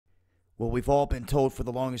Well, we've all been told for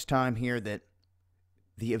the longest time here that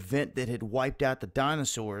the event that had wiped out the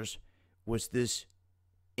dinosaurs was this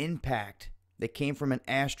impact that came from an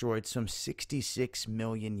asteroid some 66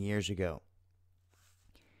 million years ago.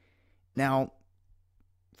 Now,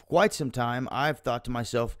 for quite some time, I've thought to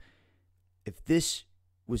myself, if this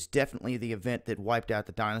was definitely the event that wiped out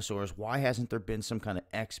the dinosaurs, why hasn't there been some kind of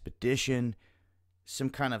expedition,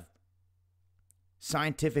 some kind of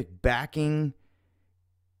scientific backing?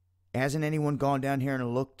 Hasn't anyone gone down here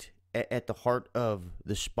and looked at the heart of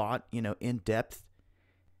the spot, in depth?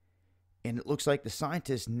 And it looks like the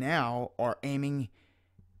scientists now are aiming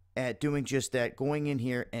at doing just that, going in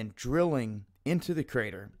here and drilling into the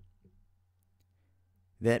crater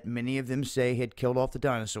that many of them say had killed off the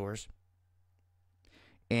dinosaurs.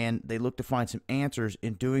 And they look to find some answers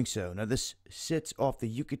in doing so. Now, this sits off the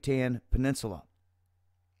Yucatán Peninsula,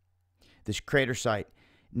 this crater site.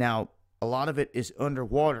 Now, a lot of it is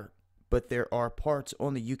underwater, but there are parts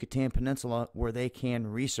on the Yucatán Peninsula where they can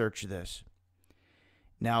research this.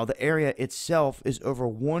 Now, the area itself is over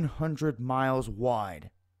 100 miles wide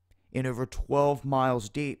and over 12 miles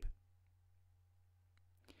deep.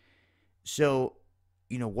 So,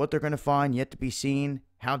 what they're going to find, yet to be seen.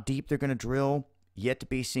 How deep they're going to drill, yet to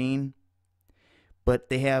be seen. But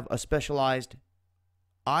they have a specialized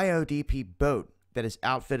IODP boat that is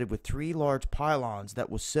outfitted with 3 large pylons that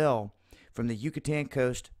will sail from the Yucatan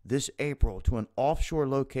coast this April to an offshore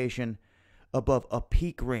location above a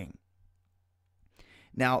peak ring.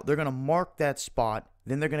 Now, they're going to mark that spot,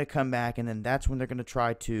 then they're going to come back, and then that's when they're going to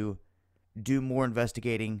try to do more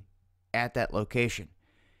investigating at that location.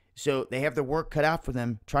 So they have their work cut out for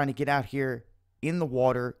them, trying to get out here in the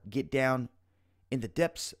water, get down in the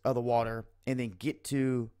depths of the water, and then get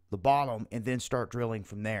to the bottom, and then start drilling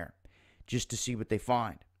from there, just to see what they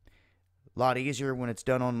find. A lot easier when it's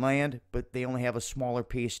done on land, but they only have a smaller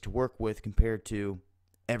piece to work with compared to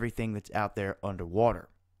everything that's out there underwater.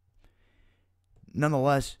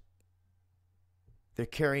 Nonetheless, they're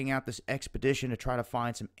carrying out this expedition to try to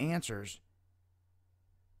find some answers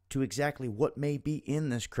to exactly what may be in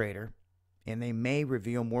this crater, and they may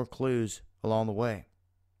reveal more clues along the way.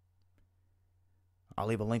 I'll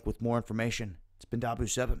leave a link with more information. It's been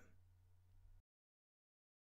Dabu7.